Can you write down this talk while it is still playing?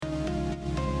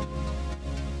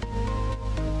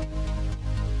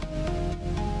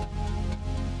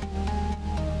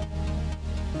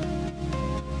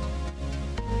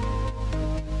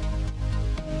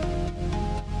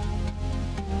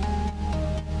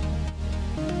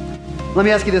Let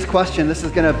me ask you this question. This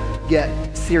is going to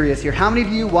get serious here. How many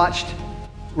of you watched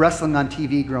wrestling on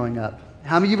TV growing up?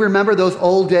 How many of you remember those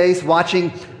old days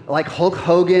watching like Hulk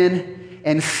Hogan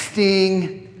and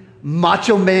Sting,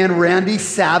 Macho Man Randy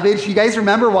Savage? You guys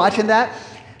remember watching that?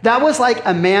 That was like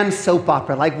a man's soap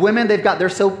opera. Like women, they've got their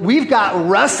soap. We've got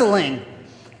wrestling.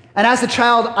 And as a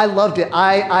child, I loved it.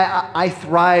 I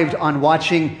thrived on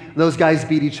watching those guys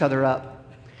beat each other up.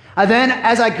 And then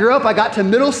as I grew up, I got to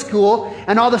middle school,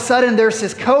 and all of a sudden there's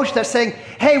this coach that's saying,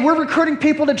 hey, we're recruiting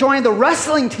people to join the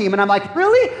wrestling team. And I'm like,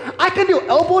 really? I can do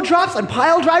elbow drops and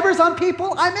pile drivers on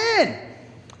people? I'm in.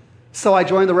 So I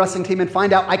joined the wrestling team and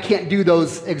find out I can't do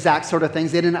those exact sort of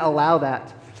things. They didn't allow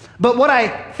that. But what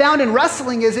I found in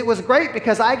wrestling is it was great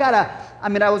because I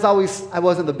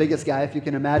wasn't the biggest guy, if you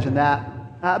can imagine that.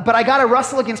 But I got to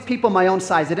wrestle against people my own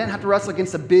size. I didn't have to wrestle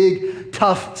against the big,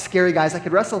 tough, scary guys. I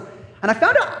could wrestle. And I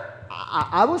found out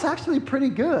I was actually pretty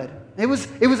good. It was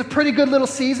a pretty good little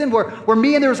season where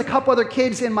me and there was a couple other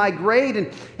kids in my grade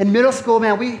and in middle school,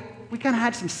 man, we kind of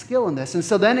had some skill in this. And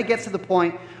so then it gets to the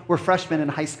point we're freshmen in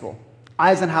high school,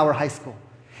 Eisenhower High School.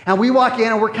 And we walk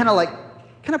in and we're kind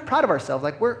of proud of ourselves.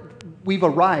 Like we've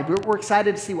arrived. We're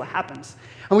excited to see what happens.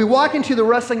 And we walk into the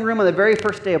wrestling room on the very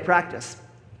first day of practice.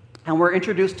 And we're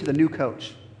introduced to the new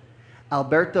coach,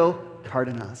 Alberto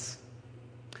Cardenas.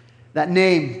 That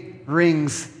name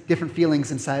rings different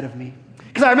feelings inside of me.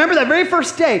 Because I remember that very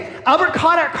first day, Albert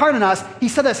Cardenas, he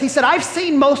said this. He said, I've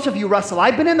seen most of you wrestle.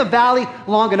 I've been in the Valley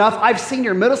long enough. I've seen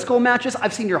your middle school matches.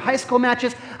 I've seen your high school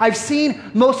matches. I've seen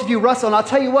most of you wrestle. And I'll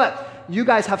tell you what, you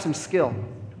guys have some skill.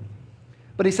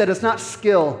 But he said, it's not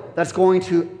skill that's going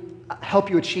to help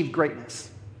you achieve greatness.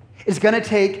 It's going to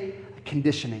take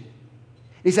conditioning.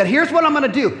 He said, here's what I'm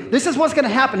going to do. This is what's going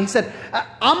to happen. He said,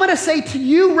 I'm going to say to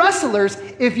you wrestlers,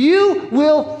 if you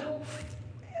will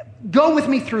go with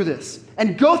me through this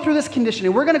and go through this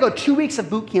conditioning, we're going to go 2 weeks of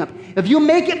boot camp. If you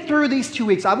make it through these 2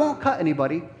 weeks, I won't cut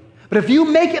anybody, but if you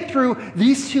make it through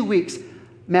these 2 weeks,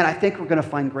 man, I think we're going to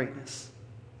find greatness.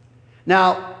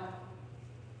 Now,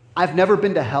 I've never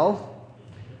been to hell,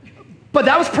 but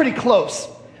that was pretty close.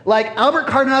 Like Albert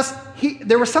Cardenas,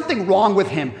 there was something wrong with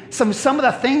him. Some of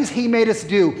the things he made us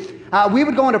do. We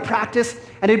would go into practice,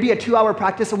 and it'd be a 2-hour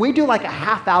practice, and we'd do like a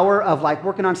half hour of like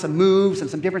working on some moves and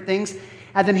some different things,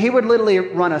 and then he would literally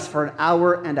run us for an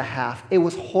hour and a half. It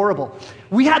was horrible.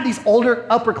 We had these older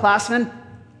upperclassmen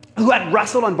who had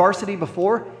wrestled on varsity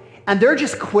before, and they're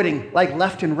just quitting like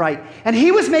left and right. And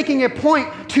he was making a point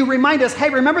to remind us,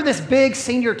 hey, remember this big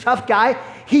senior tough guy?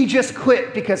 He just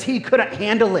quit because he couldn't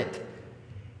handle it.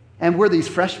 And we're these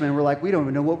freshmen, we're like, we don't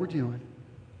even know what we're doing.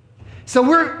 So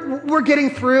we're getting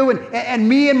through, and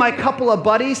me and my couple of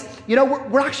buddies, you know,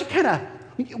 we're actually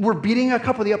we're beating a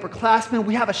couple of the upperclassmen.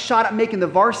 We have a shot at making the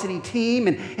varsity team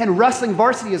and wrestling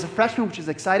varsity as a freshman, which is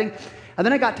exciting. And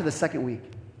then I got to the second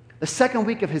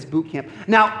week of his boot camp.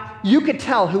 Now, you could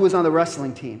tell who was on the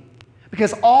wrestling team.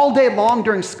 Because all day long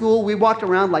during school, we walked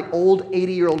around like old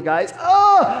 80-year-old guys.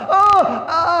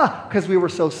 Because we were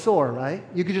so sore, right?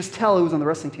 You could just tell who was on the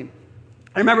wrestling team.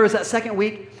 I remember it was that second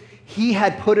week, he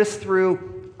had put us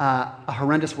through a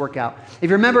horrendous workout. If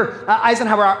you remember,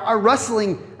 Eisenhower, our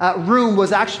wrestling room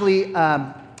was actually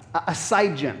a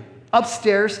side gym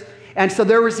upstairs. And so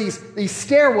there was these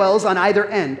stairwells on either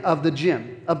end of the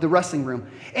gym, of the wrestling room.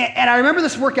 And I remember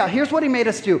this workout. Here's what he made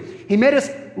us do. He made us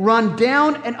run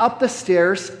down and up the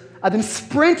stairs, then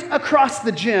sprint across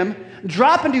the gym,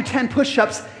 drop and do 10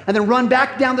 push-ups, and then run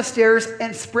back down the stairs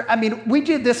and sprint. I mean, we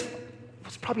did this, it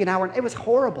was probably an hour. It was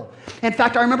horrible. In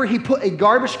fact, I remember he put a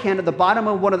garbage can at the bottom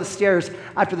of one of the stairs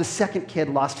after the second kid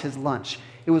lost his lunch.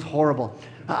 It was horrible.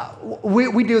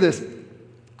 We do this.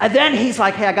 And then he's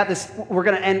like, hey, I got this. We're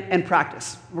going to end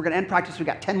practice. We're going to end practice. We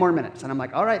got 10 more minutes. And I'm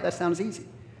like, all right, that sounds easy.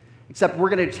 Except we're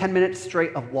going to do 10 minutes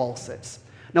straight of wall sits.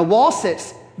 Now, wall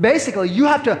sits, basically, you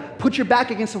have to put your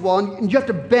back against the wall, and you have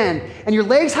to bend, and your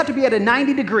legs have to be at a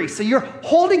 90 degrees. So you're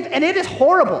holding, and it is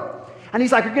horrible. And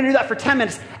he's like, we're going to do that for 10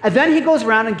 minutes. And then he goes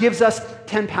around and gives us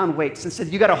 10-pound weights and says,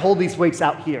 you got to hold these weights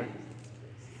out here.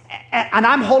 And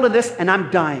I'm holding this, and I'm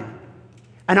dying.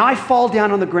 And I fall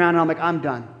down on the ground, and I'm like, I'm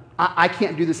done. I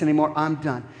can't do this anymore. I'm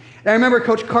done. And I remember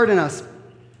Coach Cardenas,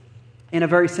 in a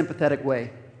very sympathetic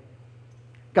way,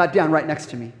 got down right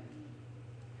next to me.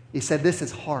 He said, this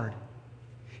is hard.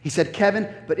 He said,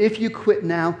 Kevin, but if you quit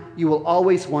now, you will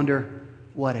always wonder,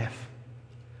 what if?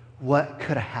 What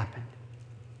could have happened?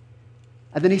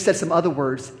 And then he said some other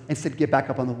words and said, get back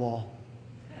up on the wall.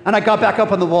 And I got back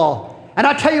up on the wall. And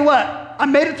I'll tell you what, I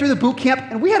made it through the boot camp,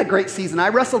 and we had a great season. I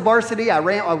wrestled varsity. I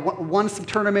won some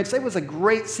tournaments. It was a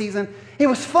great season. It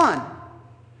was fun.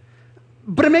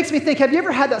 But it makes me think, have you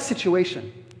ever had that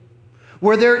situation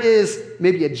where there is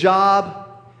maybe a job,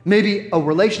 maybe a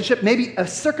relationship, maybe a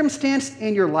circumstance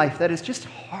in your life that is just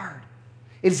hard.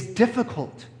 It's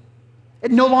difficult.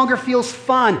 It no longer feels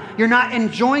fun. You're not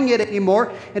enjoying it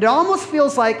anymore. It almost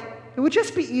feels like it would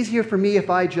just be easier for me if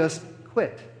I just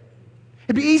quit.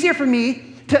 It'd be easier for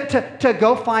me to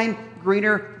go find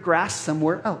greener grass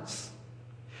somewhere else.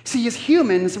 See, as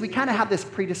humans, we kind of have this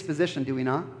predisposition, do we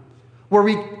not? Where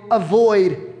we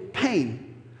avoid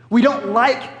pain. We don't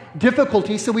like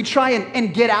difficulty, so we try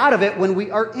and get out of it when we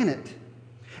are in it.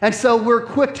 And so we're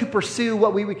quick to pursue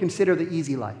what we would consider the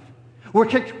easy life. We're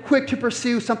quick to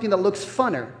pursue something that looks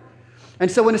funner. And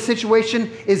so when a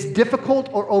situation is difficult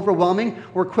or overwhelming,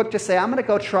 we're quick to say, I'm going to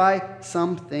go try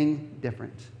something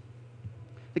different.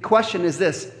 The question is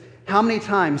this: how many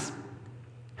times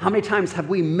have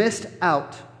we missed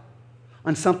out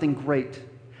on something great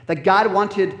that God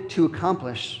wanted to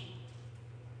accomplish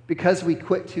because we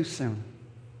quit too soon,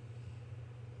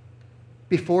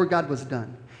 before God was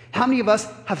done? How many of us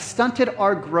have stunted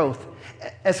our growth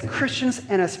as Christians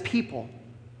and as people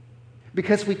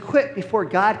because we quit before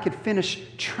God could finish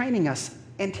training us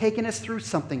and taking us through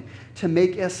something to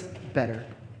make us better?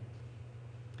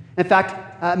 In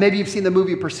fact, maybe you've seen the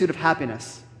movie Pursuit of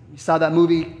Happiness. You saw that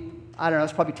movie, I don't know,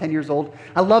 it's probably 10 years old.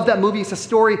 I love that movie. It's a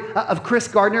story of Chris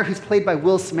Gardner, who's played by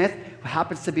Will Smith, who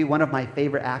happens to be one of my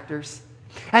favorite actors.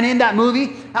 And in that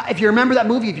movie, if you remember that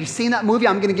movie, if you've seen that movie,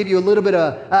 I'm going to give you a little bit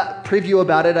of preview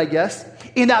about it, I guess.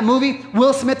 In that movie,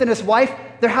 Will Smith and his wife,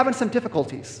 they're having some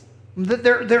difficulties.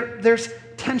 There's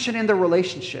tension in their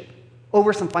relationship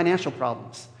over some financial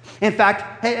problems. In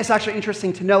fact, it's actually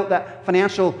interesting to note that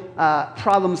financial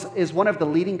problems is one of the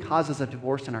leading causes of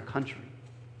divorce in our country.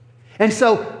 And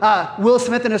so Will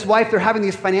Smith and his wife, they're having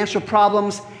these financial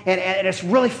problems, and it's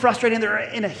really frustrating. They're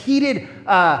in a heated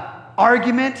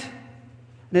argument.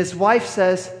 And his wife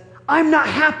says, I'm not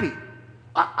happy.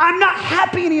 I'm not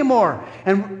happy anymore.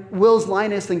 And Will's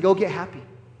line is, then go get happy.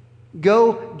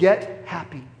 Go get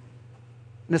happy.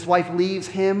 And his wife leaves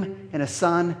him and a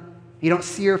son. You don't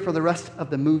see her for the rest of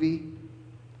the movie.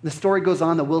 The story goes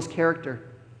on that Will's character,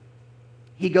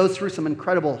 he goes through some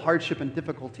incredible hardship and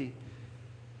difficulty.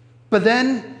 But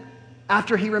then,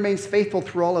 after he remains faithful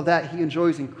through all of that, he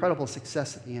enjoys incredible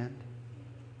success at the end.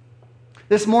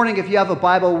 This morning, if you have a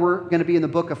Bible, we're going to be in the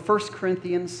book of 1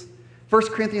 Corinthians. 1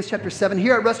 Corinthians chapter 7.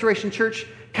 Here at Restoration Church,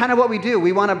 kind of what we do.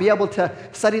 We want to be able to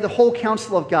study the whole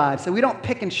counsel of God. So we don't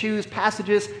pick and choose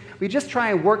passages. We just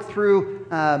try and work through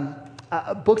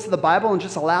books of the Bible and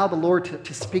just allow the Lord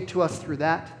to speak to us through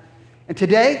that. And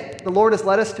today, the Lord has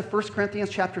led us to 1 Corinthians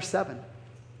chapter 7.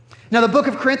 Now, the book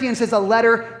of Corinthians is a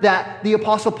letter that the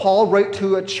Apostle Paul wrote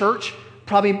to a church,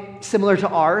 probably similar to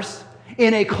ours,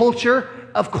 in a culture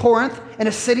of Corinth, in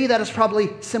a city that is probably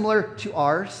similar to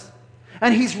ours.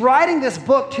 And he's writing this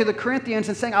book to the Corinthians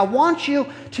and saying, I want you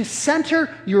to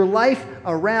center your life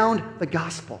around the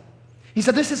gospel. He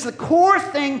said, this is the core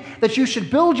thing that you should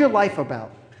build your life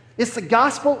about. It's the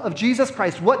gospel of Jesus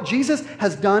Christ, what Jesus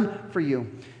has done for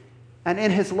you. And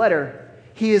in his letter,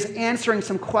 he is answering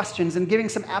some questions and giving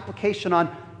some application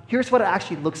on here's what it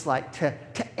actually looks like to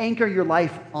anchor your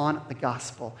life on the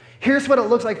gospel. Here's what it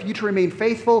looks like for you to remain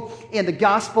faithful in the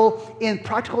gospel in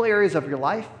practical areas of your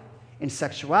life, in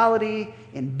sexuality,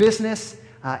 in business,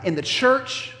 in the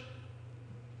church.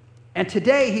 And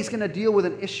today he's going to deal with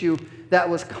an issue that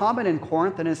was common in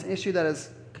Corinth and is an issue that is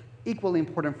equally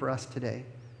important for us today.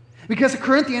 Because the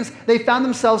Corinthians, they found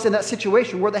themselves in that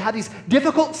situation where they had these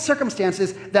difficult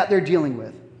circumstances that they're dealing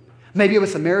with. Maybe it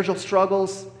was some marital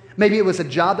struggles. Maybe it was a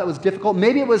job that was difficult.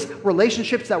 Maybe it was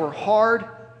relationships that were hard,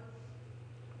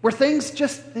 where things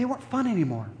just, they weren't fun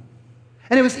anymore.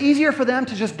 And it was easier for them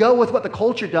to just go with what the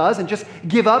culture does and just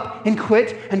give up and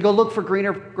quit and go look for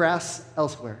greener grass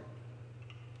elsewhere.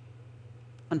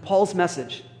 And Paul's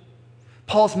message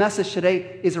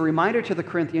today is a reminder to the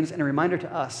Corinthians and a reminder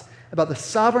to us about the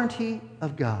sovereignty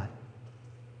of God.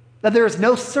 That there is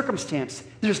no circumstance,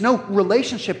 there's no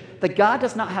relationship that God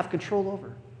does not have control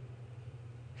over.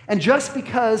 And just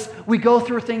because we go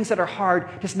through things that are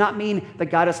hard does not mean that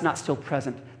God is not still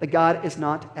present, that God is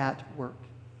not at work.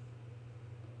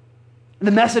 And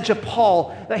the message of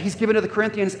Paul that he's given to the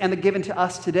Corinthians and given to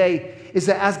us today is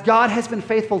that as God has been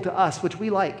faithful to us, which we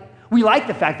like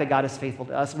the fact that God is faithful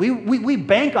to us. We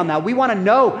bank on that. We want to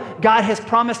know God has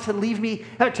promised to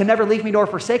never leave me nor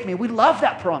forsake me. We love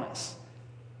that promise.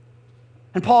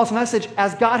 And Paul's message,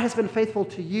 as God has been faithful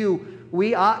to you,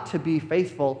 we ought to be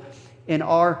faithful in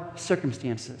our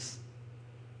circumstances.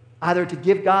 Either to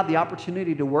give God the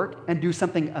opportunity to work and do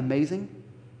something amazing,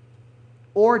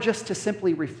 or just to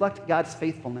simply reflect God's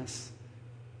faithfulness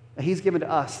that he's given to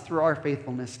us through our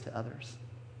faithfulness to others.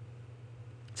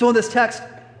 So in this text,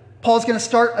 Paul's going to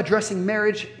start addressing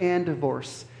marriage and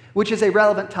divorce, which is a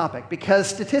relevant topic because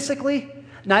statistically,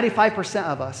 95%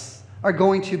 of us are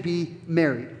going to be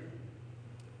married.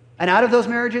 And out of those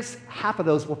marriages, half of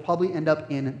those will probably end up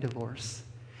in divorce.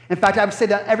 In fact, I would say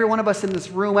that every one of us in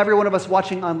this room, every one of us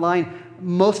watching online,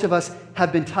 most of us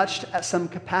have been touched at some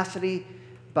capacity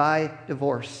by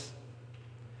divorce.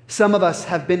 Some of us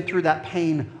have been through that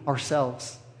pain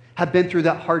ourselves, have been through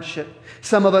that hardship.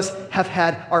 Some of us have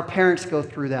had our parents go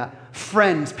through that,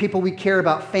 friends, people we care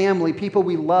about, family, people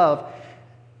we love.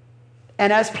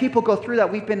 And as people go through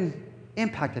that, we've been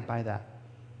impacted by that.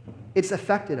 It's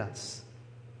affected us.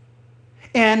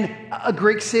 And a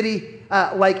Greek city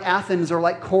like Athens or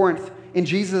like Corinth in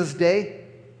Jesus' day,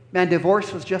 man,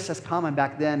 divorce was just as common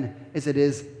back then as it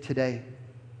is today.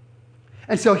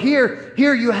 And so here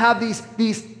you have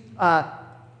these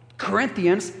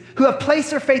Corinthians who have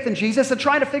placed their faith in Jesus and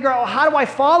trying to figure out, how do I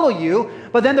follow you?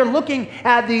 But then they're looking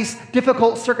at these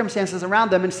difficult circumstances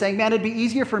around them and saying, man, it'd be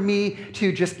easier for me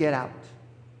to just get out.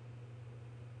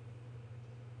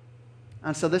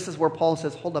 And so this is where Paul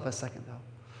says, hold up a second, though.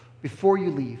 Before you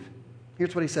leave,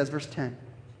 here's what he says, verse 10.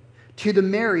 To the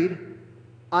married,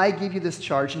 I give you this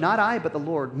charge, not I, but the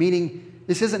Lord. Meaning,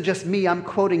 this isn't just me, I'm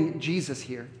quoting Jesus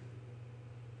here.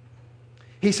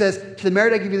 He says, to the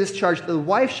married I give you this charge, the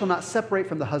wife shall not separate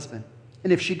from the husband.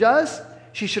 And if she does,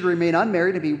 she should remain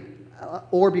unmarried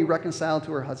or be reconciled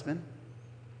to her husband.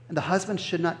 And the husband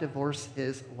should not divorce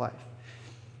his wife.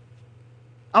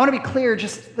 I want to be clear,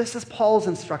 this is Paul's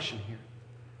instruction here.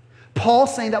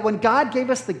 Paul's saying that when God gave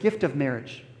us the gift of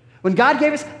marriage, when God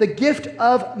gave us the gift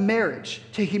of marriage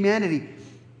to humanity,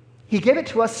 he gave it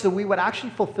to us so we would actually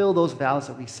fulfill those vows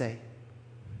that we say.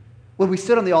 When we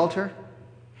stood on the altar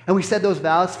and we said those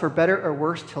vows for better or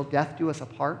worse till death do us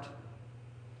apart,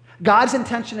 God's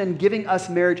intention in giving us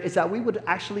marriage is that we would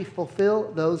actually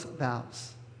fulfill those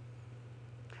vows.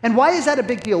 And why is that a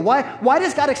big deal? Why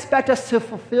does God expect us to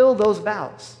fulfill those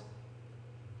vows?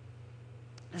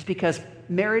 It's because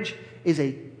marriage is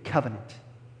a covenant.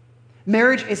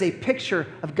 Marriage is a picture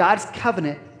of God's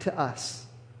covenant to us.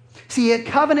 See, a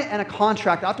covenant and a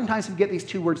contract, oftentimes we get these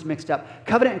two words mixed up.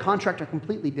 Covenant and contract are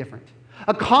completely different.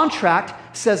 A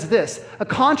contract says this. A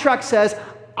contract says,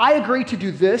 I agree to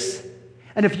do this,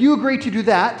 and if you agree to do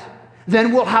that,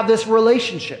 then we'll have this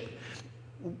relationship.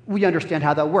 We understand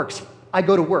how that works. I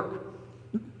go to work.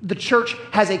 The church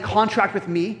has a contract with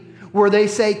me where they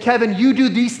say, Kevin, you do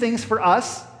these things for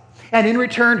us, and in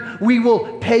return, we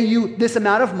will pay you this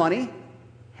amount of money.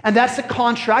 And that's the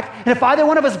contract. And if either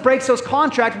one of us breaks those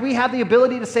contracts, we have the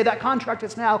ability to say that contract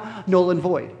is now null and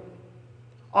void.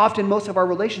 Often, most of our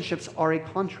relationships are a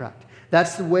contract.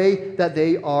 That's the way that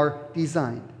they are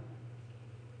designed.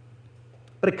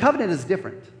 But a covenant is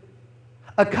different.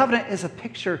 A covenant is a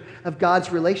picture of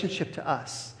God's relationship to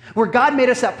us. Where God made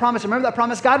us that promise. Remember that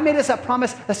promise? God made us that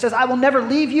promise that says, I will never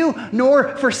leave you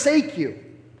nor forsake you.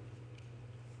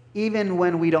 Even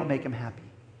when we don't make him happy.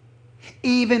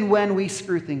 Even when we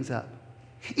screw things up.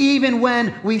 Even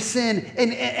when we sin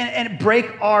and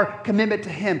break our commitment to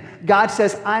him. God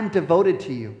says, I'm devoted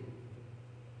to you.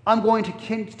 I'm going to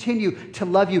continue to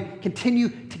love you. Continue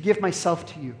to give myself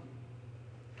to you.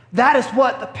 That is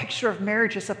what the picture of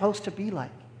marriage is supposed to be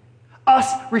like.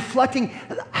 Us reflecting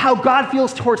how God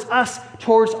feels towards us,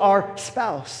 towards our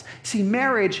spouse. See,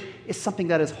 marriage is something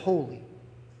that is holy.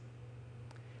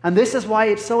 And this is why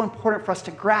it's so important for us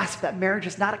to grasp that marriage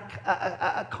is not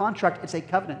a contract, it's a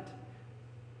covenant.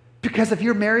 Because if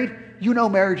you're married, you know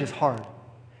marriage is hard.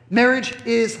 Marriage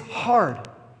is hard.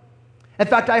 In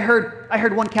fact, I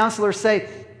heard one counselor say,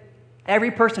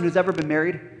 every person who's ever been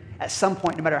married, at some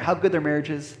point, no matter how good their marriage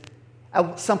is,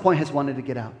 at some point has wanted to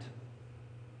get out.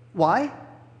 Why?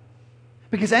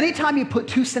 Because anytime you put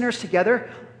two sinners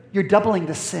together, you're doubling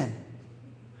the sin.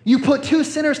 You put two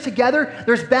sinners together,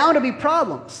 there's bound to be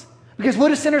problems. Because what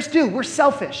do sinners do? We're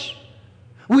selfish.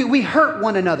 We hurt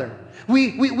one another.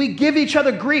 We give each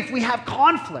other grief. We have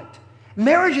conflict.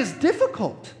 Marriage is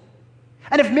difficult.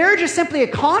 And if marriage is simply a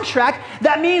contract,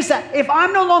 that means that if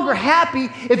I'm no longer happy,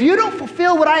 if you don't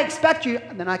fulfill what I expect you,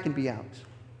 then I can be out.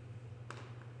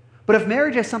 But if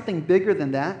marriage is something bigger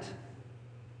than that,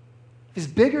 if it's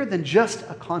bigger than just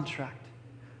a contract,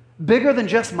 bigger than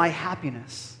just my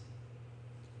happiness,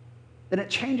 then it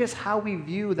changes how we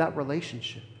view that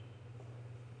relationship.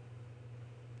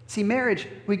 See, marriage,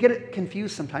 we get it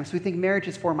confused sometimes. We think marriage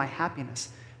is for my happiness.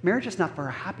 Marriage is not for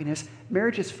our happiness.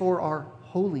 Marriage is for our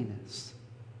holiness.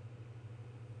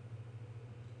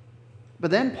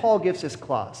 But then Paul gives this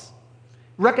clause.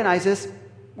 Recognizes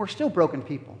we're still broken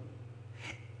people.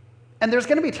 And there's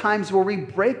going to be times where we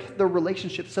break the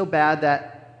relationship so bad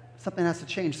that Something has to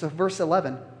change. So verse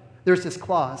 11, there's this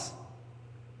clause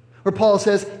where Paul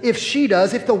says,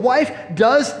 if the wife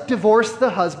does divorce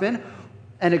the husband,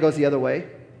 and it goes the other way,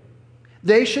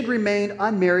 they should remain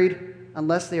unmarried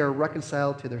unless they are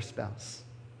reconciled to their spouse.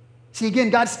 See, again,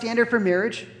 God's standard for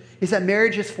marriage is that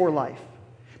marriage is for life.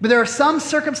 But there are some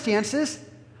circumstances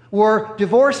where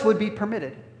divorce would be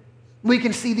permitted. We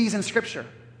can see these in Scripture.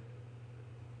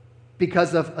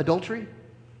 Because of adultery,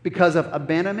 because of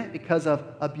abandonment, because of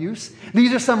abuse.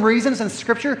 These are some reasons in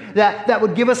Scripture that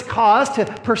would give us cause to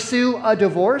pursue a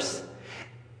divorce.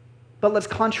 But let's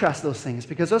contrast those things,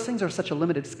 because those things are such a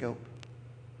limited scope.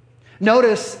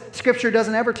 Notice, Scripture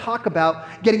doesn't ever talk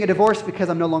about getting a divorce because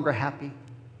I'm no longer happy.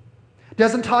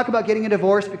 Doesn't talk about getting a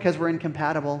divorce because we're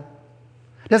incompatible.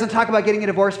 Doesn't talk about getting a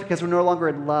divorce because we're no longer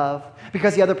in love,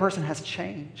 because the other person has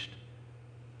changed.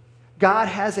 God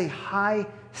has a high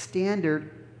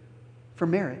standard for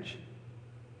marriage.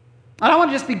 And I want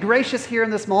to just be gracious here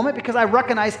in this moment, because I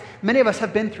recognize many of us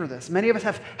have been through this. Many of us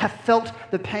have felt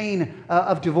the pain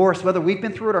of divorce, whether we've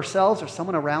been through it ourselves or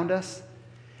someone around us.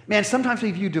 Man, sometimes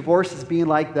we view divorce as being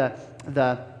like the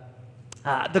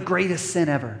greatest sin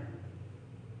ever.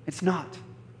 It's not.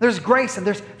 There's grace and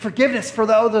there's forgiveness for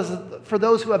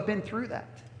those who have been through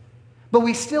that. But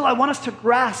I want us to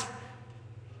grasp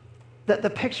the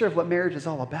picture of what marriage is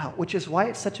all about, which is why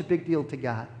it's such a big deal to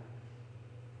God.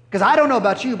 Because I don't know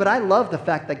about you, but I love the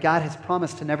fact that God has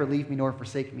promised to never leave me nor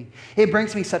forsake me. It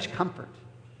brings me such comfort.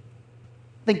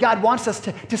 I think God wants us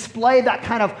to display that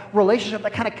kind of relationship,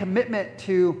 that kind of commitment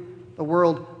to the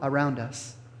world around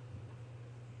us.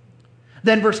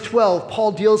 Then verse 12,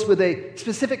 Paul deals with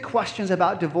specific questions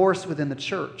about divorce within the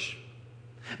church.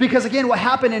 Because again, what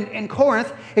happened in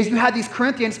Corinth is you had these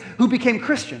Corinthians who became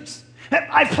Christians.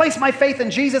 I've placed my faith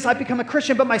in Jesus, I've become a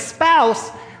Christian, but my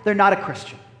spouse, they're not a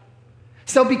Christian.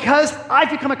 So because I've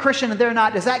become a Christian and they're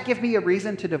not, does that give me a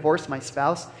reason to divorce my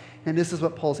spouse? And this is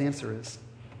what Paul's answer is.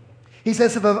 He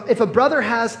says, if a brother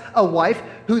has a wife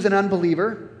who's an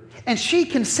unbeliever, and she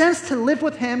consents to live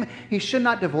with him, he should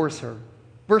not divorce her.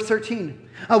 Verse 13,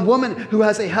 a woman who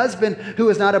has a husband who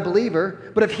is not a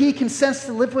believer, but if he consents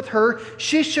to live with her,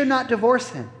 she should not divorce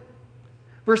him.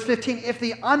 Verse 15, if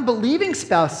the unbelieving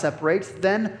spouse separates,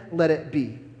 then let it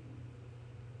be.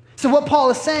 So what Paul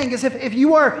is saying is if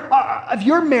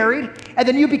you're married and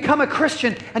then you become a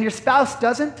Christian and your spouse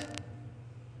doesn't,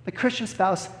 the Christian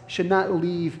spouse should not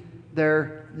leave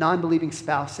their non-believing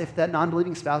spouse if that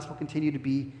non-believing spouse will continue to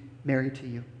be married to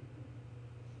you.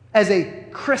 As a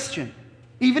Christian,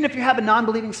 even if you have a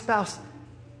non-believing spouse,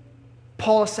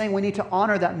 Paul is saying we need to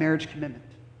honor that marriage commitment.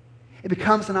 It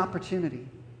becomes an opportunity.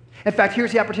 In fact,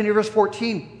 here's the opportunity. Verse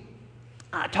 14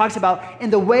 talks about in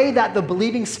the way that the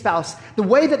believing spouse, the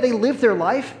way that they live their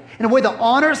life, in a way that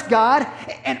honors God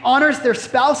and honors their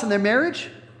spouse and their marriage,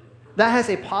 that has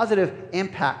a positive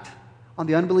impact on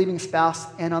the unbelieving spouse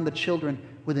and on the children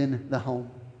within the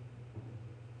home.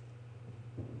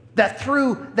 That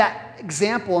through that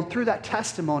example and through that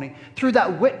testimony, through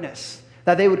that witness,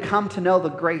 that they would come to know the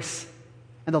grace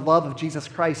and the love of Jesus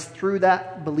Christ through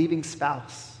that believing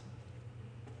spouse.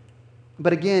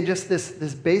 But again, just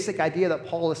this basic idea that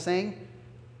Paul is saying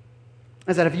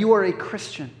is that if you are a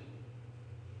Christian,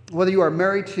 whether you are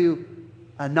married to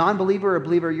a non-believer or a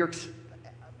believer,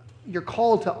 you're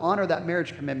called to honor that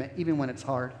marriage commitment even when it's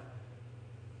hard.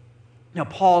 Now,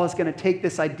 Paul is going to take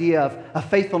this idea of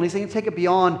faithfulness, he's going to take it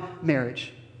beyond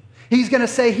marriage. He's going to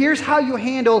say, here's how you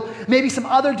handle maybe some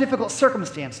other difficult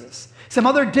circumstances, some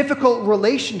other difficult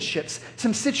relationships,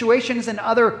 some situations in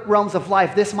other realms of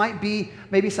life. This might be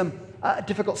maybe some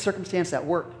difficult circumstance at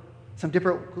work, some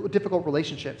difficult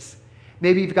relationships.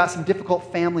 Maybe you've got some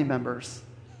difficult family members.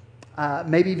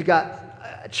 Maybe you've got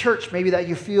a church maybe that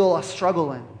you feel a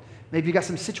struggle in. Maybe you've got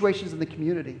some situations in the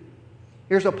community.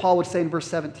 Here's what Paul would say in verse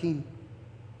 17.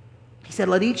 He said,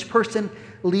 let each person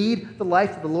lead the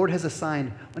life that the Lord has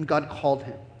assigned when God called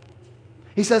him.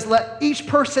 He says, let each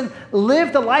person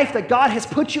live the life that God has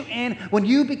put you in when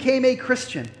you became a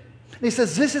Christian. And he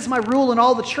says, this is my rule in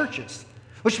all the churches.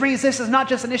 Which means this is not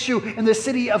just an issue in the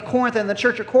city of Corinth and the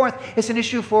church of Corinth. It's an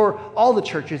issue for all the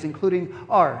churches, including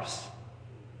ours.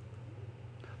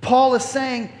 Paul is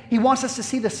saying he wants us to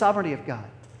see the sovereignty of God.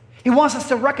 He wants us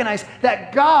to recognize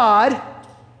that God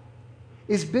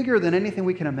is bigger than anything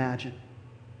we can imagine.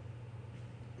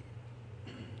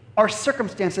 Our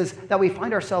circumstances that we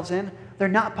find ourselves in, they're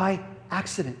not by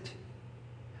accident.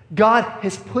 God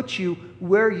has put you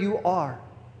where you are,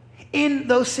 in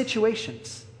those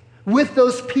situations, with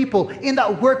those people, in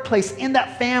that workplace, in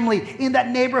that family, in that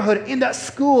neighborhood, in that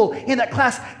school, in that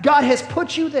class. God has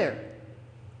put you there.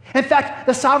 In fact,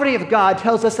 the sovereignty of God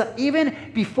tells us that even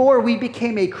before we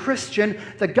became a Christian,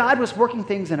 that God was working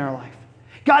things in our life.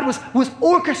 God was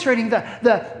orchestrating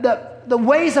the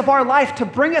ways of our life to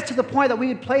bring us to the point that we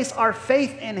would place our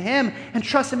faith in him and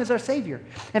trust him as our Savior.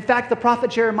 In fact, the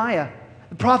prophet Jeremiah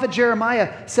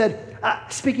said,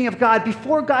 speaking of God,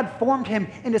 before God formed him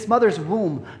in his mother's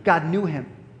womb, God knew him.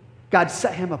 God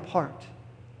set him apart.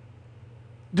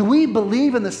 Do we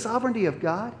believe in the sovereignty of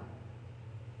God?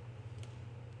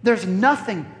 There's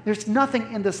nothing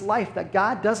in this life that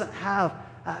God doesn't have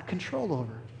control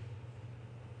over.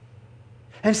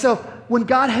 And so when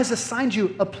God has assigned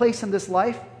you a place in this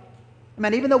life,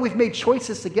 man, even though we've made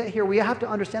choices to get here, we have to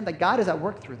understand that God is at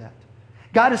work through that.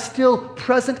 God is still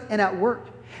present and at work.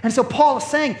 And so Paul is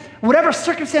saying, whatever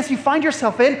circumstance you find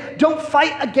yourself in, don't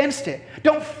fight against it.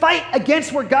 Don't fight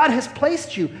against where God has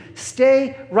placed you.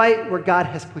 Stay right where God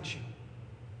has put you.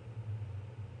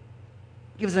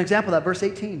 Give us an example of that, verse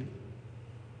 18.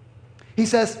 He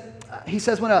says,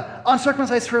 when an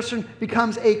uncircumcised person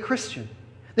becomes a Christian,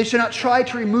 they should not try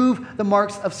to remove the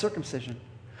marks of circumcision.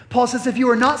 Paul says, if you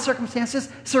are not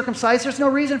circumcised, there's no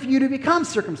reason for you to become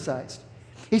circumcised.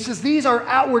 He says, these are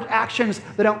outward actions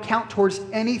that don't count towards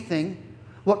anything.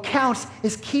 What counts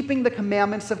is keeping the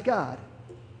commandments of God.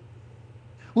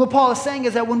 What Paul is saying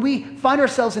is that when we find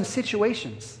ourselves in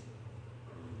situations,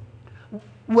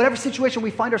 whatever situation we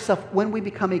find ourselves when we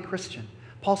become a Christian,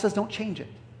 Paul says don't change it.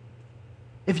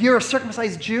 If you're a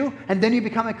circumcised Jew and then you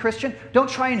become a Christian, don't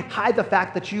try and hide the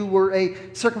fact that you were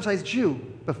a circumcised Jew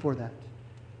before that.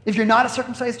 If you're not a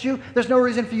circumcised Jew, there's no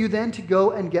reason for you then to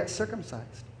go and get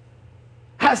circumcised.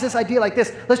 Has this idea like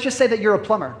this. Let's just say that you're a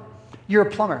plumber. You're a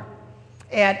plumber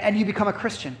and you become a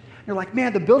Christian. You're like,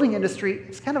 man, the building industry,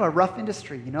 it's kind of a rough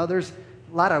industry. You know, there's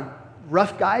a lot of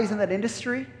rough guys in that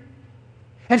industry.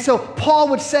 And so Paul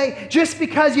would say, just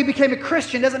because you became a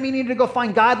Christian doesn't mean you need to go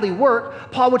find godly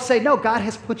work. Paul would say, no, God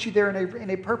has put you there in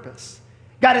a purpose.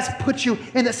 God has put you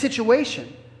in that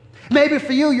situation. Maybe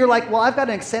for you, you're like, well, I've got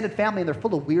an extended family and they're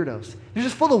full of weirdos. They're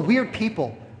just full of weird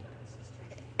people.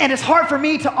 And it's hard for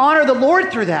me to honor the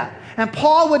Lord through that. And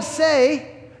Paul would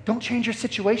say, don't change your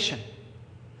situation.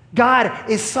 God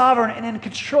is sovereign and in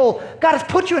control. God has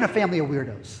put you in a family of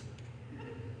weirdos.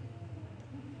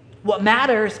 What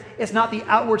matters is not the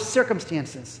outward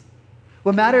circumstances.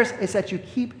 What matters is that you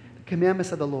keep the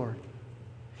commandments of the Lord.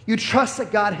 You trust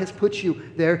that God has put you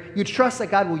there. You trust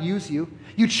that God will use you.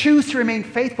 You choose to remain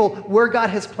faithful where God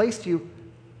has placed you.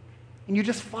 And you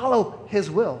just follow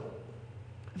his will.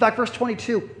 In fact, verse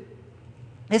 22,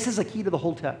 this is a key to the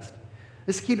whole text.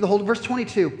 This is key to the whole, verse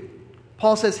 22.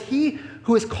 Paul says, he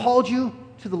who has called you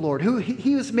to the Lord,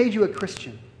 he who has made you a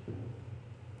Christian,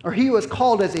 or he who is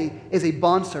called as a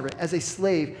bondservant, as a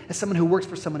slave, as someone who works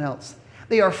for someone else.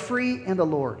 They are free in the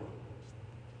Lord.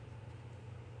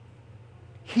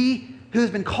 He who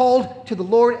has been called to the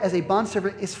Lord as a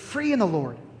bondservant is free in the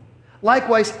Lord.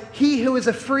 Likewise, he who is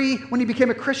a free, when he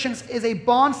became a Christian, is a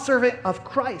bondservant of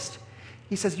Christ.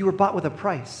 He says, you were bought with a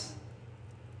price.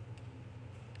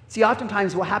 See,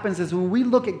 oftentimes what happens is when we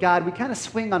look at God, we kind of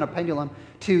swing on a pendulum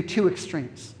to two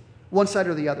extremes, one side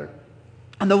or the other.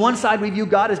 On the one side, we view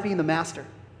God as being the master.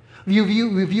 We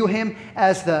view him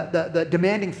as the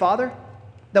demanding father.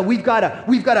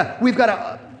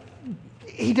 That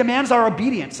he demands our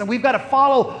obedience, and we've got to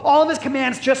follow all of his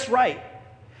commands just right.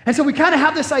 And so we kind of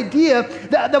have this idea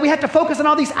that we have to focus on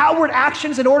all these outward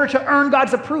actions in order to earn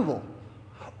God's approval.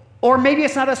 Or maybe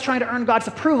it's not us trying to earn God's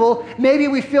approval. Maybe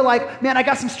we feel like, man, I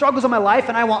got some struggles in my life,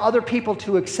 and I want other people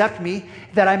to accept me,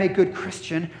 that I'm a good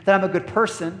Christian, that I'm a good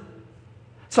person.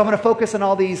 So I'm going to focus on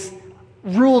all these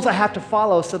rules I have to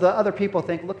follow so that other people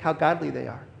think, look how godly they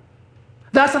are.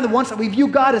 That's on the one side. We view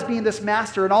God as being this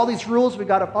master and all these rules we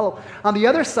got to follow. On the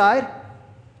other side,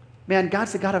 man,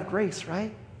 God's the God of grace,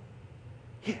 right?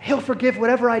 He'll forgive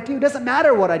whatever I do. It doesn't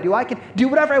matter what I do. I can do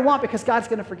whatever I want because God's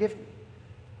going to forgive me.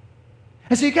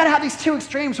 And so you got to have these two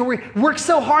extremes where we work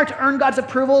so hard to earn God's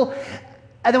approval,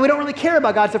 and then we don't really care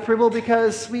about God's approval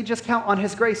because we just count on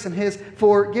his grace and his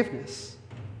forgiveness.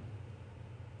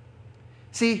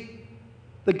 See,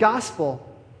 the gospel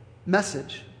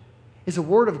message is a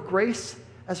word of grace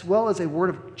as well as a word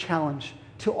of challenge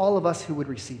to all of us who would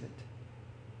receive it.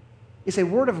 It's a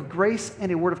word of grace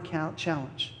and a word of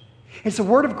challenge. It's a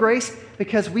word of grace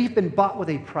because we've been bought with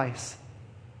a price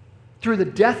through the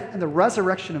death and the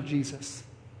resurrection of Jesus.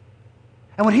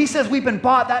 And when he says we've been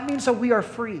bought, that means that we are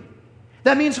free.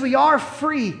 That means we are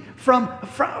free from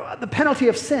the penalty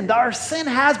of sin. Our sin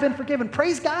has been forgiven.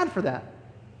 Praise God for that.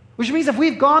 Which means if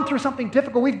we've gone through something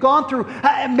difficult, we've gone through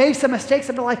and made some mistakes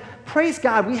in our life, praise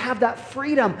God, we have that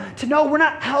freedom to know we're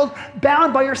not held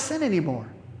bound by our sin anymore.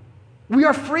 We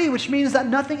are free, which means that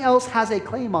nothing else has a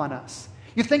claim on us.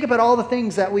 You think about all the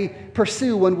things that we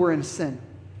pursue when we're in sin.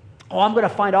 Oh, I'm going to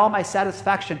find all my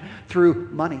satisfaction through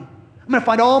money. I'm going to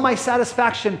find all my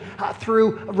satisfaction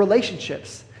through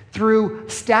relationships, through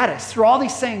status, through all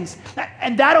these things.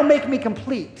 And that'll make me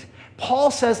complete.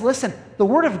 Paul says, listen, the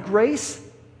word of grace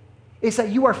is that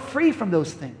you are free from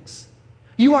those things.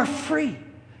 You are free.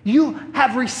 You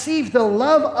have received the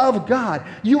love of God.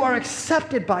 You are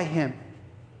accepted by him.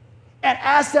 And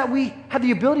as that, we have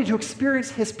the ability to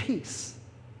experience his peace.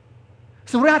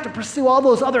 So we don't have to pursue all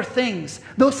those other things.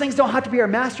 Those things don't have to be our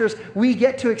masters. We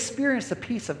get to experience the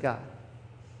peace of God.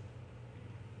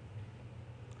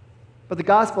 But the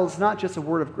gospel is not just a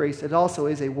word of grace. It also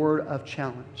is a word of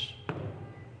challenge.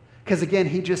 Because again,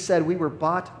 he just said we were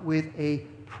bought with a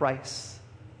price.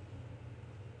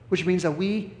 Which means that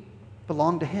we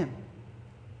belong to him.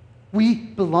 We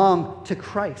belong to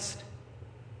Christ.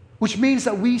 Which means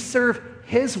that we serve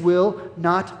his will,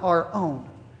 not our own.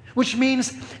 Which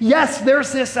means, yes,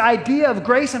 there's this idea of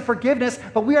grace and forgiveness,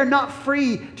 but we are not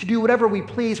free to do whatever we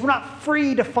please. We're not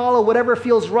free to follow whatever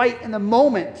feels right in the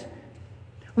moment.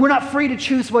 We're not free to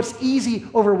choose what's easy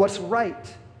over what's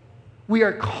right. We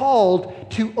are called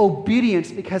to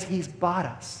obedience because he's bought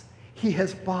us. He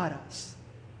has bought us.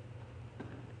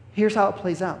 Here's how it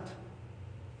plays out.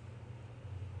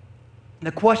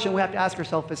 The question we have to ask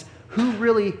ourselves is, who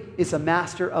really is the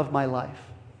master of my life?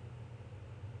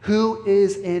 Who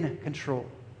is in control?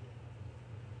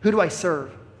 Who do I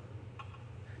serve?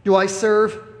 Do I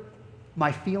serve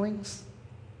my feelings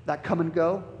that come and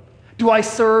go? Do I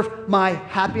serve my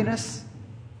happiness?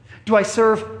 Do I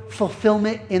serve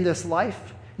fulfillment in this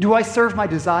life? Do I serve my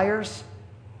desires?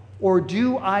 Or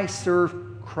do I serve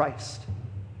Christ?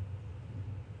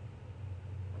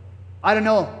 I don't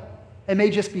know. It may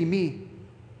just be me.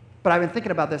 But I've been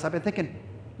thinking about this. I've been thinking,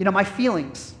 my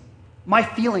feelings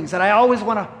that I always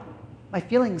want to, my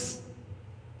feelings,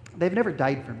 they've never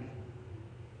died for me.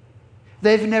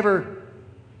 They've never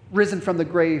risen from the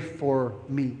grave for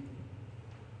me.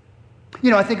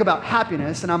 I think about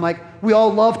happiness, and I'm like, we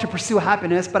all love to pursue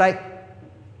happiness, but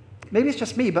maybe it's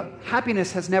just me, but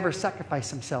happiness has never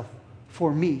sacrificed himself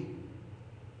for me.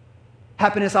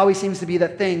 Happiness always seems to be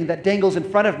that thing that dangles in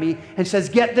front of me and says,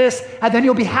 get this, and then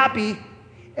you'll be happy.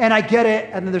 And I get it,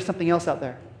 and then there's something else out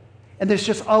there. And there's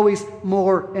just always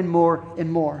more and more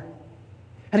and more.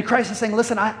 And Christ is saying,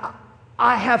 listen,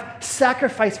 I have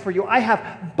sacrificed for you. I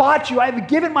have bought you. I have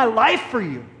given my life for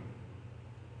you.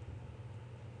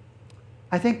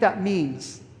 I think that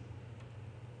means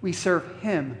we serve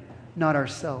him, not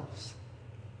ourselves.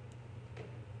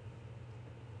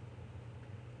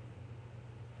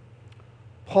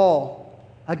 Paul,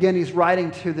 again, he's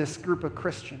writing to this group of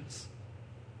Christians,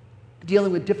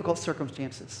 dealing with difficult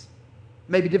circumstances,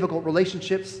 maybe difficult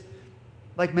relationships,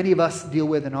 like many of us deal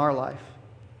with in our life.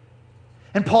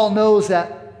 And Paul knows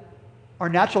that our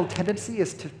natural tendency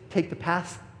is to take the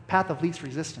path of least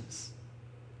resistance.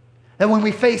 That when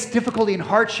we face difficulty and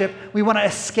hardship, we want to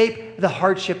escape the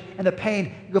hardship and the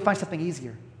pain and go find something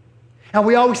easier. And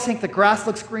we always think the grass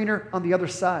looks greener on the other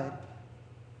side.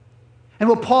 And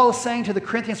what Paul is saying to the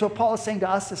Corinthians, what Paul is saying to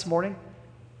us this morning,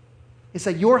 is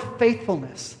that your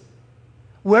faithfulness,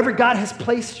 wherever God has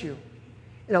placed you,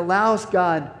 it allows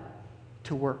God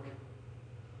to work.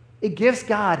 It gives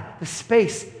God the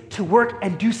space to work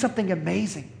and do something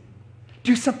amazing,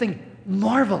 do something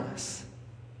marvelous.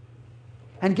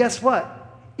 And guess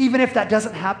what? Even if that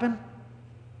doesn't happen,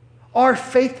 our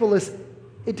faithfulness,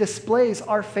 it displays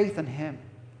our faith in him.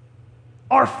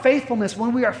 Our faithfulness,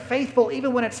 when we are faithful,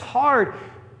 even when it's hard,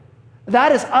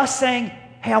 that is us saying,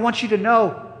 hey, I want you to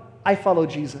know I follow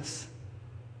Jesus,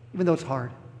 even though it's hard.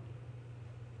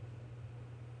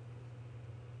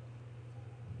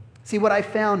 See, what I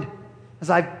found as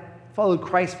I've followed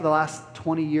Christ for the last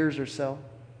 20 years or so,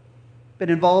 been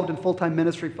involved in full-time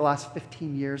ministry for the last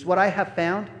 15 years, what I have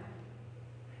found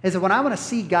is that when I want to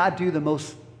see God do the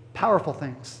most powerful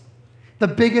things, the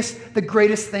biggest, the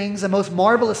greatest things, the most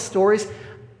marvelous stories,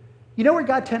 you know where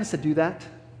God tends to do that?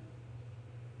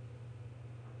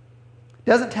 It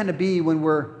doesn't tend to be when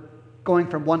we're going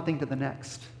from one thing to the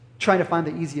next, trying to find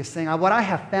the easiest thing. What I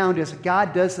have found is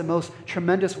God does the most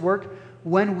tremendous work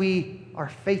when we are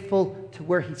faithful to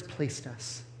where he's placed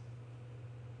us.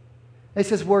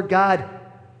 This is where God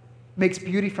makes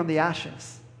beauty from the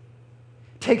ashes,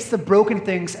 takes the broken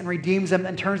things and redeems them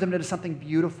and turns them into something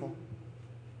beautiful.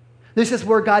 This is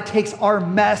where God takes our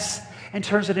mess and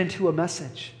turns it into a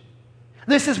message.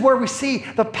 This is where we see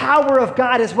the power of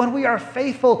God is when we are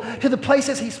faithful to the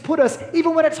places he's put us,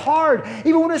 even when it's hard,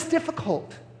 even when it's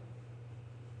difficult.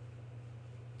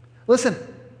 Listen,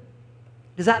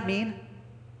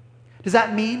 Does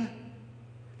that mean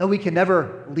that we can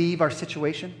never leave our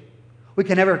situation? We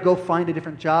can never go find a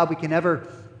different job? We can never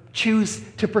choose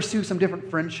to pursue some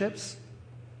different friendships?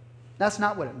 That's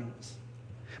not what it means.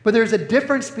 But there's a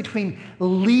difference between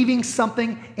leaving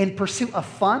something in pursuit of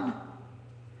fun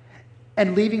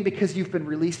and leaving because you've been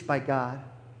released by God.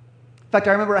 In fact,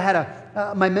 I remember I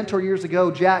had my mentor years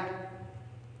ago, Jack.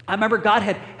 I remember God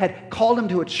had called him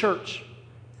to a church.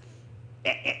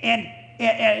 And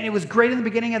it was great in the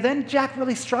beginning. And then Jack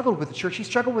really struggled with the church. He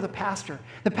struggled with a pastor.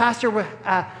 The pastor,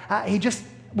 he just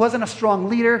wasn't a strong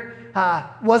leader,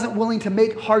 wasn't willing to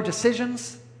make hard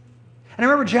decisions. And I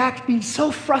remember Jack being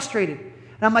so frustrated.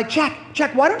 And I'm like,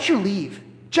 Jack, why don't you leave?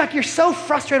 Jack, you're so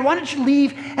frustrated. Why don't you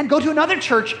leave and go to another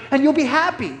church and you'll be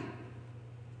happy? He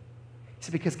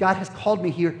said, because God has called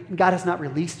me here and God has not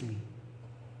released me.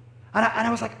 And I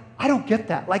was like, I don't get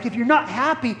that. Like, if you're not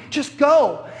happy, just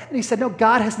go. And he said, no,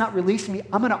 God has not released me.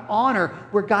 I'm going to honor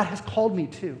where God has called me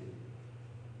to.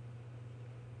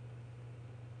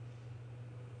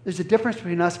 There's a difference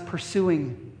between us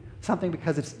pursuing something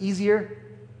because it's easier,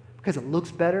 because it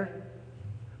looks better,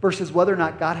 versus whether or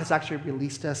not God has actually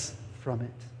released us from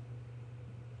it.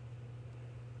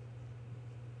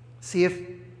 See, if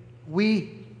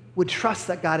we would trust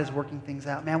that God is working things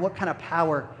out, man, what kind of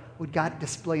power would God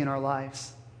display in our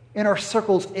lives, in our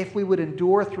circles, if we would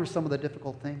endure through some of the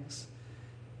difficult things?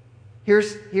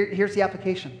 Here's the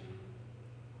application.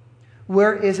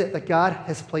 Where is it that God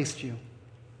has placed you?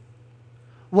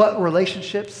 What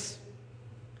relationships,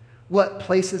 what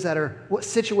places what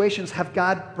situations have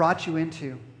God brought you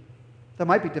into that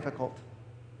might be difficult,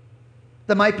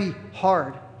 that might be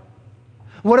hard?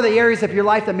 What are the areas of your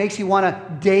life that makes you want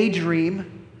to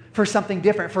daydream for something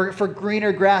different, for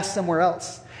greener grass somewhere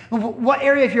else? What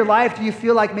area of your life do you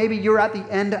feel like maybe you're at the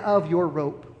end of your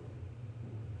rope?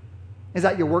 Is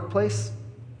that your workplace?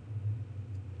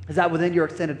 Is that within your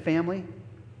extended family?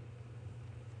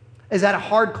 Is that a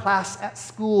hard class at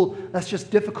school that's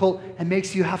just difficult and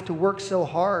makes you have to work so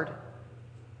hard?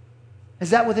 Is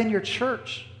that within your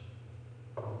church?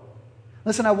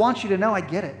 Listen, I want you to know I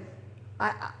get it.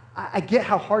 I get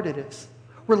how hard it is.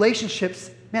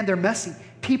 Relationships, man, they're messy.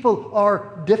 People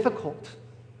are difficult.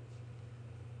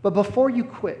 But before you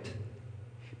quit,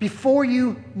 before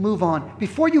you move on,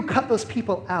 before you cut those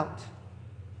people out,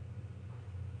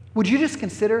 would you just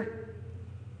consider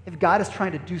if God is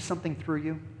trying to do something through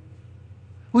you?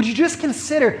 Would you just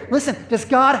consider, listen, does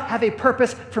God have a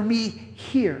purpose for me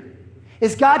here?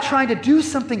 Is God trying to do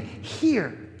something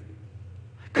here?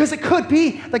 Because it could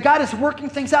be that God is working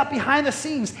things out behind the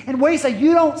scenes in ways that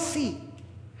you don't see,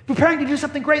 preparing to do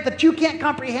something great that you can't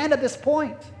comprehend at this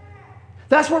point.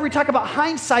 That's where we talk about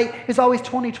hindsight is always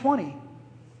 20/20.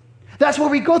 That's where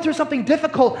we go through something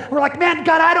difficult. We're like, man,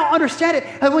 God, I don't understand it.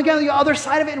 And we get on the other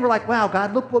side of it and we're like, wow,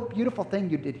 God, look what beautiful thing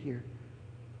you did here.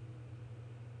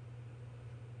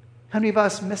 How many of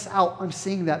us miss out on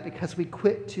seeing that because we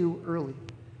quit too early?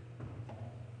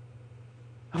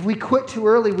 If we quit too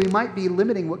early, we might be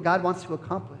limiting what God wants to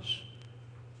accomplish.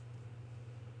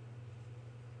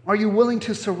 Are you willing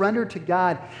to surrender to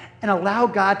God and allow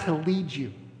God to lead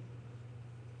you?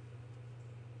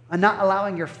 And not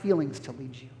allowing your feelings to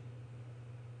lead you.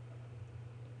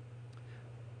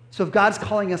 So if God's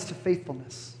calling us to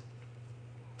faithfulness,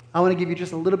 I want to give you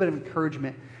just a little bit of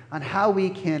encouragement on how we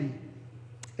can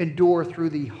endure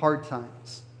through the hard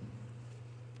times.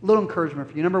 A little encouragement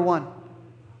for you. Number one,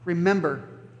 remember,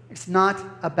 it's not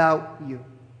about you.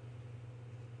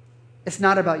 It's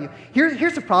not about you.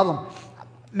 Here's the problem.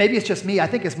 Maybe it's just me. I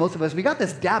think it's most of us. We got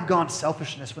this dab-gone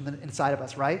selfishness inside of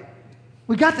us, right?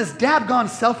 We got this dab-gone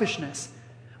selfishness.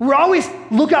 We're always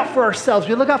look out for ourselves.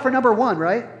 We look out for number one,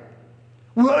 right?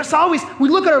 We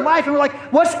look at our life and we're like,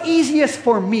 what's easiest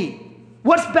for me?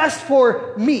 What's best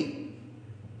for me?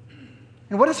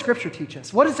 And what does Scripture teach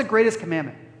us? What is the greatest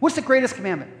commandment? What's the greatest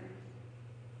commandment?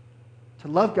 To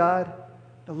love God,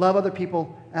 to love other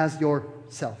people as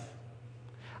yourself.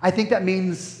 I think that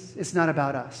means it's not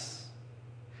about us.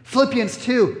 Philippians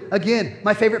 2, again,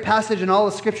 my favorite passage in all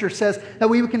of Scripture, says that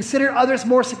we would consider others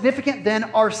more significant than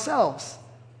ourselves.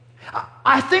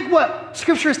 I think what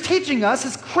Scripture is teaching us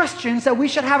as Christians that we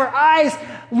should have our eyes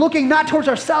looking not towards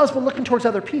ourselves, but looking towards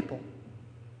other people.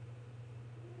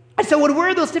 And so when we're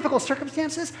in those difficult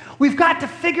circumstances, we've got to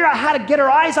figure out how to get our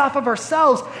eyes off of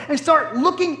ourselves and start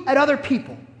looking at other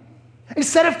people.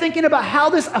 Instead of thinking about how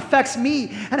this affects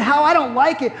me and how I don't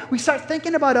like it, we start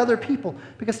thinking about other people.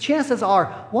 Because chances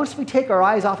are, once we take our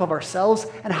eyes off of ourselves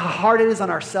and how hard it is on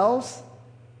ourselves,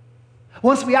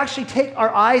 once we actually take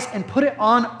our eyes and put it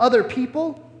on other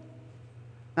people,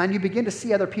 and you begin to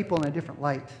see other people in a different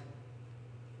light.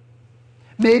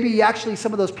 Maybe actually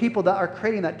some of those people that are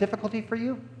creating that difficulty for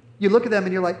you, you look at them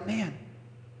and you're like, man,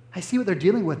 I see what they're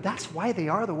dealing with. That's why they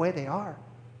are the way they are.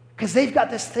 Because they've got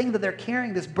this thing that they're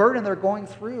carrying, this burden they're going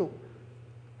through.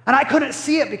 And I couldn't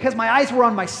see it because my eyes were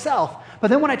on myself. But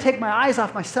then when I take my eyes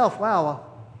off myself, wow,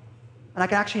 and I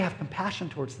can actually have compassion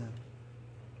towards them.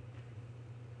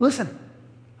 Listen,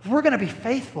 if we're going to be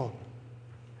faithful,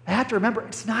 I have to remember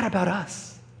it's not about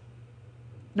us.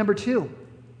 Number two,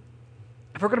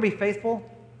 if we're going to be faithful,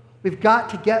 we've got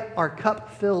to get our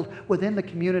cup filled within the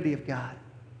community of God.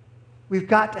 We've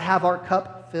got to have our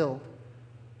cup filled.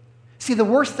 See, the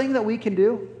worst thing that we can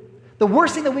do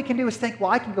is think,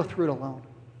 well, I can go through it alone.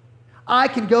 I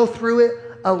can go through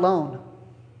it alone.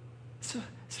 This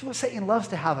is what Satan loves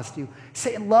to have us do.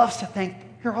 Satan loves to think,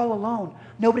 you're all alone.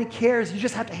 Nobody cares. You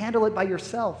just have to handle it by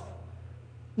yourself.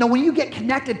 No, when you get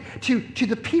connected to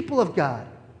the people of God,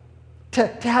 to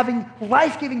having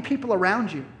life-giving people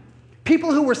around you,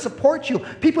 people who will support you,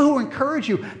 people who will encourage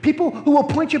you, people who will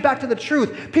point you back to the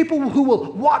truth, people who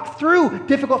will walk through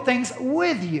difficult things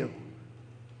with you.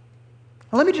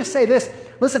 Now, let me just say this.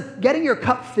 Listen, getting your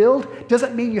cup filled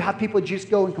doesn't mean you have people you just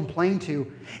go and complain to,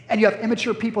 and you have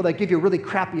immature people that give you really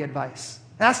crappy advice.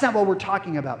 That's not what we're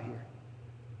talking about here.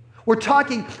 We're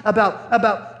talking about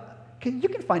you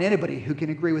can find anybody who can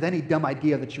agree with any dumb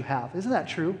idea that you have. Isn't that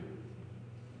true?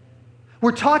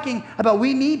 We're talking about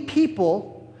we need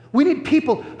people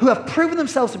who have proven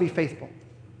themselves to be faithful.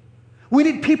 We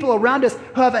need people around us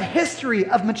who have a history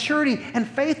of maturity and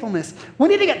faithfulness. We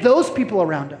need to get those people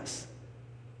around us.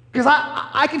 Because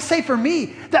I can say for me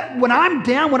that when I'm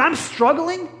down, when I'm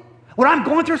struggling, when I'm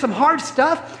going through some hard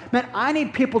stuff, man, I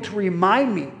need people to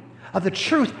remind me of the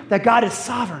truth that God is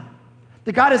sovereign,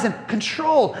 that God is in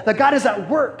control, that God is at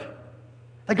work,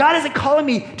 that God isn't calling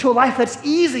me to a life that's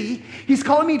easy. He's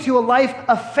calling me to a life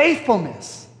of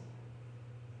faithfulness.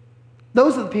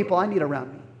 Those are the people I need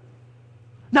around me.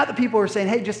 Not the people who are saying,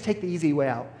 hey, just take the easy way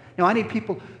out. No, I need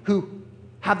people who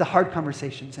have the hard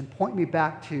conversations and point me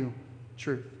back to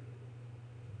truth.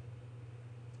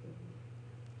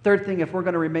 Third thing, if we're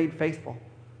going to remain faithful,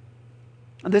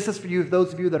 and this is for you,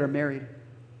 those of you that are married,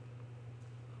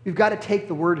 we've got to take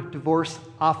the word divorce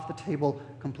off the table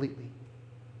completely.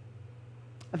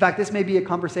 In fact, this may be a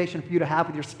conversation for you to have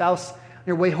with your spouse on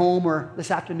your way home or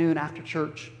this afternoon after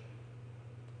church.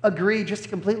 Agree just to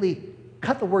completely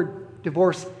cut the word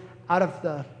divorce out of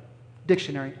the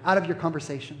dictionary, out of your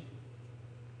conversation.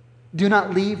 Do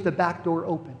not leave the back door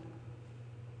open.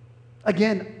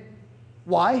 Again,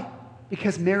 why?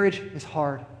 Because marriage is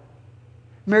hard.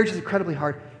 Marriage is incredibly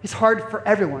hard. It's hard for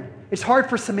everyone. It's hard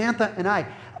for Samantha and I.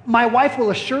 My wife will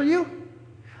assure you,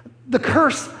 the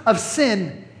curse of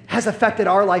sin has affected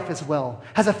our life as well,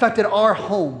 has affected our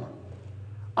home.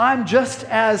 I'm just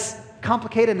as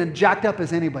complicated and jacked up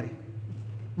as anybody.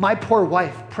 My poor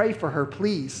wife, pray for her,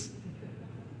 please.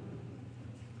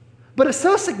 But it's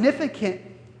so significant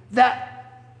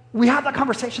that we have that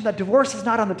conversation that divorce is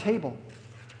not on the table.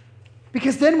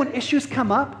 Because then when issues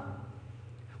come up,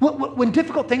 when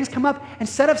difficult things come up,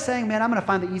 instead of saying, man, I'm going to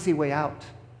find the easy way out,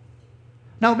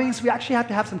 now it means we actually have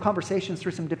to have some conversations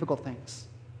through some difficult things.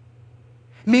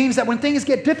 It means that when things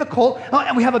get difficult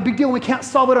and we have a big deal and we can't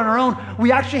solve it on our own,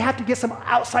 we actually have to get some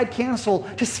outside counsel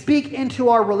to speak into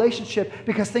our relationship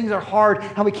because things are hard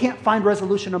and we can't find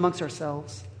resolution amongst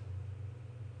ourselves.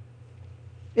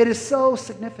 It is so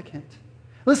significant.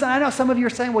 Listen, I know some of you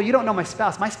are saying, well, you don't know my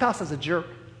spouse. My spouse is a jerk.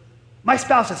 My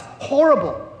spouse is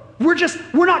horrible.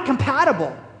 We're not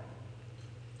compatible.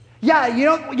 Yeah, you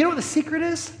know what the secret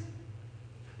is?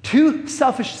 Two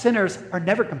selfish sinners are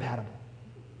never compatible.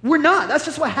 We're not. That's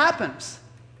just what happens.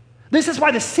 This is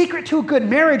why the secret to a good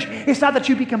marriage is not that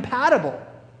you be compatible.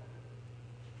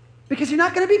 Because you're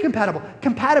not going to be compatible.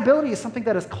 Compatibility is something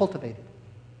that is cultivated.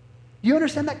 You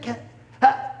understand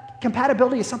that?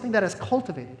 Compatibility is something that is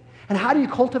cultivated. And how do you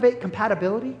cultivate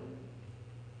compatibility?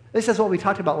 This is what we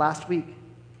talked about last week.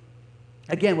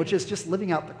 Again, which is just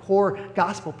living out the core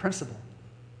gospel principle.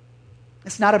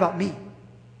 It's not about me.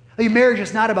 Your marriage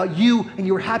is not about you and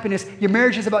your happiness. Your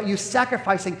marriage is about you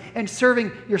sacrificing and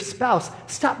serving your spouse.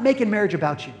 Stop making marriage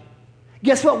about you.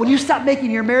 Guess what? When you stop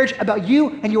making your marriage about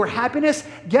you and your happiness,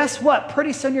 guess what?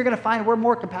 Pretty soon you're going to find we're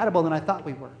more compatible than I thought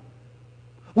we were.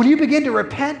 When you begin to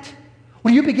repent,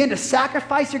 when you begin to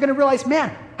sacrifice, you're going to realize,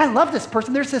 man, I love this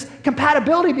person. There's this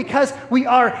compatibility because we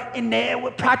are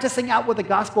practicing out what the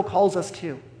gospel calls us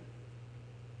to.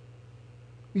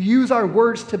 We use our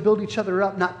words to build each other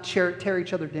up, not tear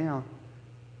each other down.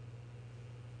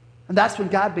 And that's when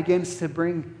God begins to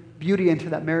bring beauty into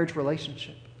that marriage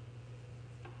relationship.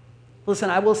 Listen,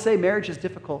 I will say marriage is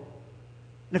difficult.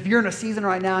 And if you're in a season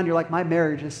right now and you're like, my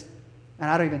marriage is And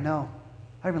I don't even know.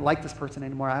 I don't even like this person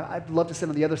anymore. I'd love to sit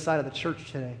on the other side of the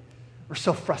church today. We're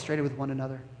so frustrated with one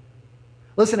another.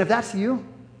 Listen, if that's you,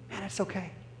 man, it's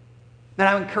okay. And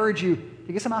I would encourage you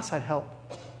to get some outside help.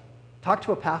 Talk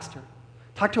to a pastor.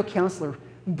 Talk to a counselor.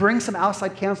 Bring some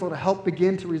outside counsel to help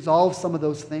begin to resolve some of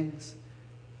those things.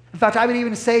 In fact, I would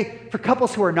even say for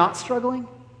couples who are not struggling,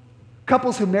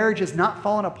 couples whose marriage is not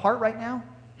falling apart right now,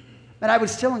 and I would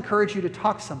still encourage you to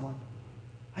talk to someone.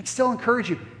 I'd still encourage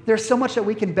you. There's so much that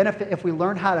we can benefit if we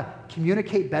learn how to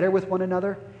communicate better with one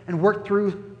another and work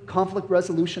through conflict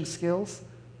resolution skills.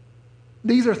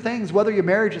 These are things, whether your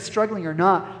marriage is struggling or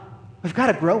not, we've got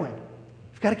to grow in.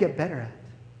 We've got to get better at.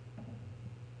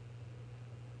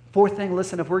 Fourth thing,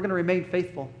 listen, if we're going to remain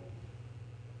faithful,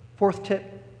 fourth tip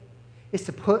is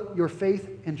to put your faith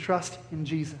and trust in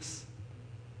Jesus.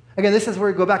 Again, this is where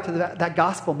we go back to that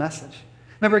gospel message.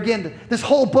 Remember, again, this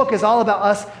whole book is all about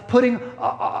us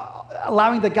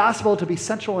allowing the gospel to be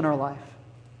central in our life.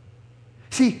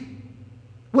 See,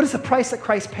 what is the price that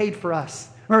Christ paid for us?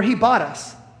 Remember, he bought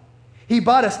us. He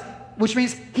bought us, which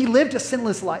means he lived a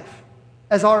sinless life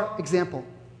as our example.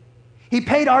 He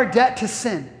paid our debt to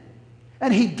sin.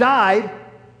 And he died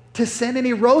to sin, and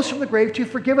he rose from the grave to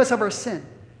forgive us of our sin.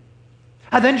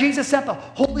 And then Jesus sent the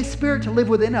Holy Spirit to live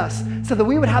within us so that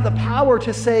we would have the power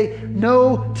to say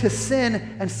no to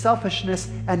sin and selfishness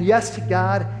and yes to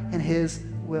God and his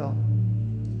will.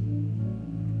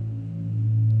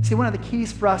 See, one of the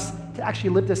keys for us to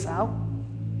actually live this out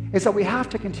is that we have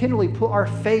to continually put our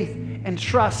faith and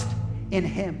trust in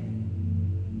him.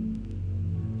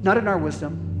 Not in our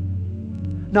wisdom,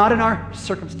 not in our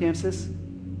circumstances,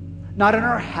 not in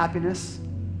our happiness,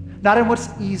 not in what's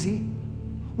easy.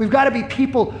 We've got to be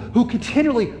people who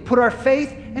continually put our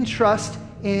faith and trust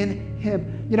in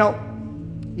him. You know,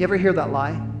 you ever hear that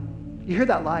lie? You hear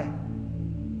that lie.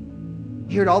 You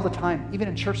hear it all the time, even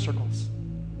in church circles.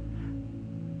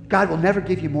 God will never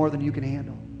give you more than you can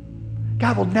handle.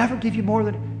 God will never give you more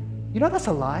than... You know that's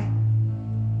a lie.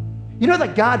 You know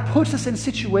that God puts us in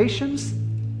situations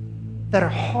that are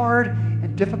hard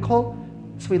and difficult,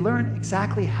 so we learn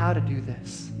exactly how to do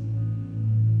this.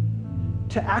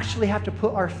 To actually have to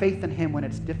put our faith in him when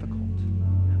it's difficult,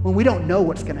 when we don't know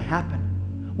what's going to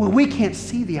happen, when we can't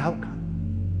see the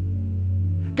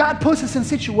outcome. God puts us in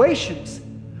situations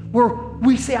where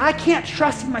we say, I can't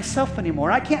trust in myself anymore.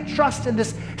 I can't trust in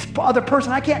this other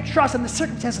person. I can't trust in the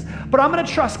circumstances, but I'm going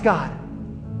to trust God.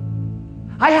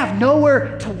 I have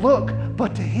nowhere to look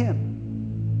but to him.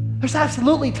 There's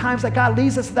absolutely times that God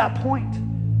leads us to that point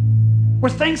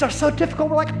where things are so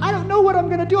difficult, we're like, I don't know what I'm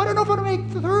going to do. I don't know if I'm going to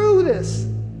make it through this.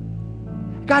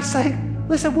 God's saying,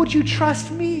 listen, would you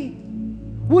trust me?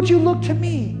 Would you look to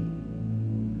me?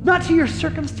 Not to your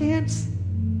circumstance.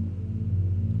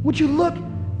 Would you look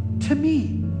to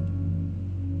me?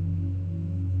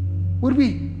 Would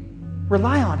we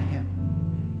rely on him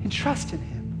and trust in him?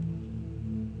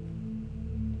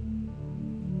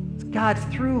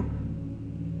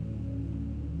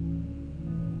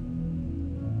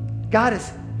 God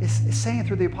is saying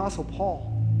through the Apostle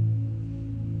Paul,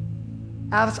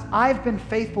 as I've been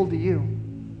faithful to you,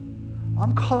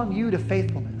 I'm calling you to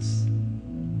faithfulness,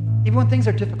 even when things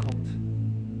are difficult.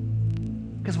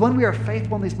 Because when we are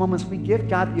faithful in these moments, we give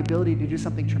God the ability to do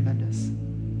something tremendous,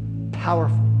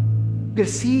 powerful. We get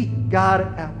to see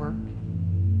God at work.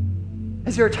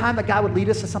 Is there a time that God would lead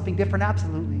us to something different?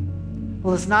 Absolutely.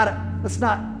 Well, let's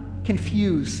not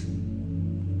confuse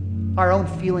our own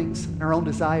feelings and our own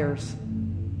desires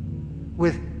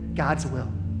with God's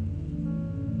will.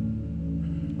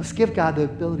 Let's give God the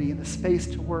ability and the space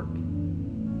to work.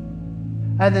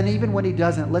 And then even when he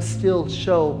doesn't, let's still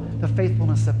show the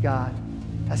faithfulness of God.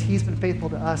 As he's been faithful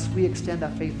to us, we extend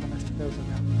that faithfulness to those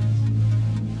around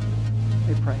us.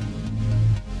 Let me pray.